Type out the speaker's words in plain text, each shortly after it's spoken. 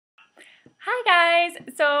Hi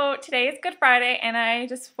guys! So today is Good Friday and I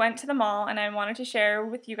just went to the mall and I wanted to share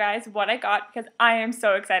with you guys what I got because I am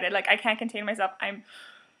so excited. Like I can't contain myself. I'm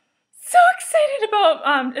so excited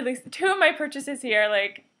about at least two of my purchases here,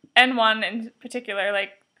 and one in particular,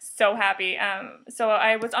 so happy. So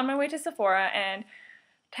I was on my way to Sephora and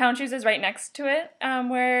Town Shoes is right next to it,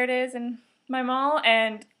 where it is in my mall,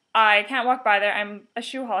 and I can't walk by there. I'm a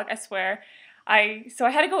shoeholic, I swear. So I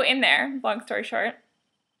had to go in there, long story short.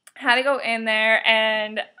 Had to go in there,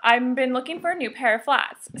 and I've been looking for a new pair of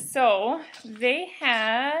flats. So they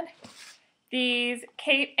had these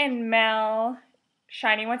Kate and Mel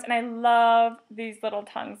shiny ones, and I love these little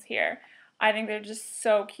tongues here. I think they're just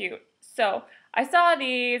so cute. So I saw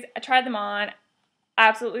these, I tried them on,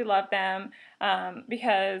 absolutely love them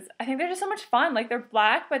because I think they're just so much fun. Like they're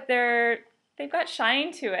black, but they've got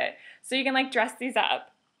shine to it, so you can dress these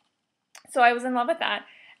up. So I was in love with that.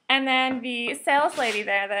 And then the sales lady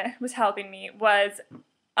there that was helping me was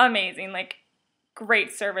amazing,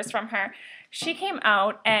 great service from her. She came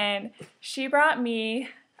out and she brought me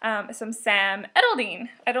some Sam Edelman,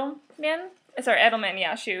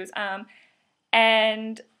 yeah, shoes.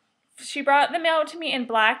 And she brought them out to me in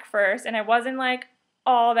black first, and I wasn't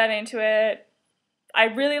all that into it. I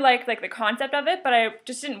really liked the concept of it, but I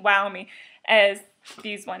just didn't wow me as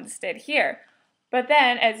these ones did here. But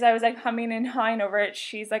then, as I was humming and hawing over it,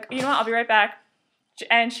 she's like, you know what, I'll be right back.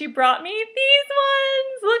 And she brought me these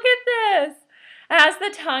ones. Look at this. It has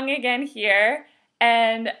the tongue again here.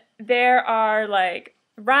 And there are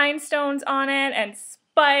rhinestones on it and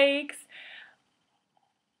spikes.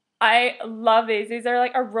 I love these. These are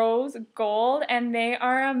a rose gold and they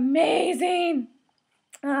are amazing.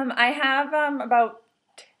 I have about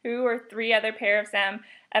 2 or 3 other pair of Sam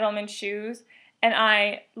Edelman shoes. And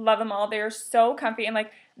I love them all. They're so comfy. And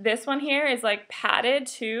this one here is padded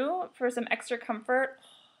too for some extra comfort.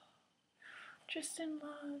 Just in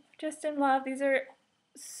love. Just in love. These are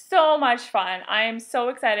so much fun. I am so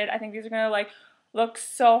excited. I think these are going to look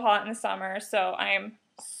so hot in the summer. So I am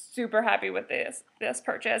super happy with this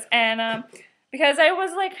purchase. And because I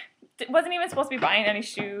wasn't even supposed to be buying any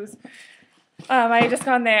shoes. I had just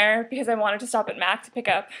gone there because I wanted to stop at MAC to pick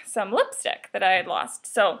up some lipstick that I had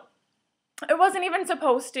lost. So I wasn't even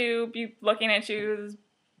supposed to be looking at shoes,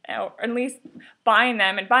 or at least buying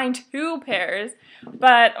them and buying 2 pairs.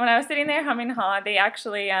 But when I was sitting there humming and hawing, they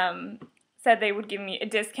actually said they would give me a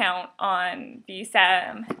discount on the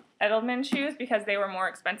Sam Edelman shoes because they were more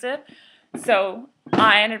expensive. So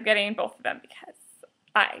I ended up getting both of them because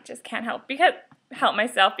I just can't help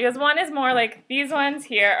myself. Because one is more these ones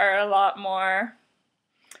here are a lot more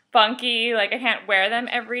funky. I can't wear them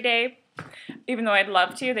every day. Even though I'd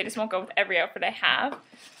love to, they just won't go with every outfit I have.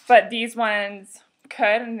 But these ones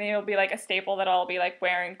could, and they'll be a staple that I'll be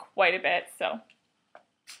wearing quite a bit. So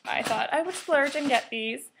I thought I would splurge and get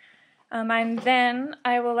these. And then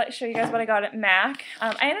I will show you guys what I got at MAC.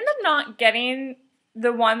 I ended up not getting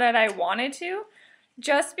the one that I wanted to,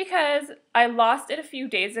 just because I lost it a few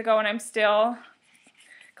days ago, and I'm still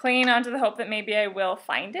clinging on to the hope that maybe I will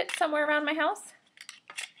find it somewhere around my house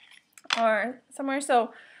or somewhere.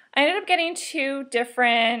 So I ended up getting 2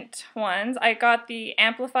 different ones. I got the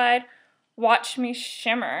Amplified Watch Me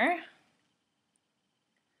Shimmer,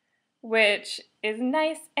 which is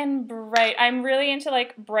nice and bright. I'm really into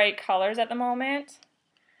bright colors at the moment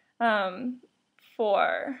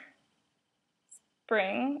for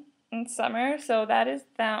spring and summer. So that is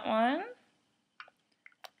that one.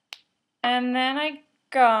 And then I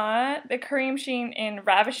got the Cream Sheen in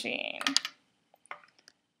Ravishing.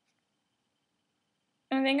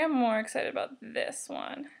 I think I'm more excited about this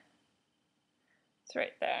one. It's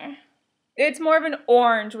right there. It's more of an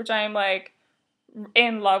orange, which I'm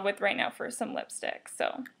in love with right now for some lipstick.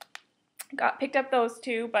 So picked up those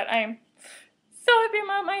 2, but I'm so happy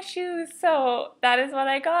about my shoes. So that is what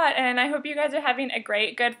I got, and I hope you guys are having a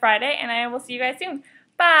great Good Friday, and I will see you guys soon.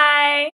 Bye!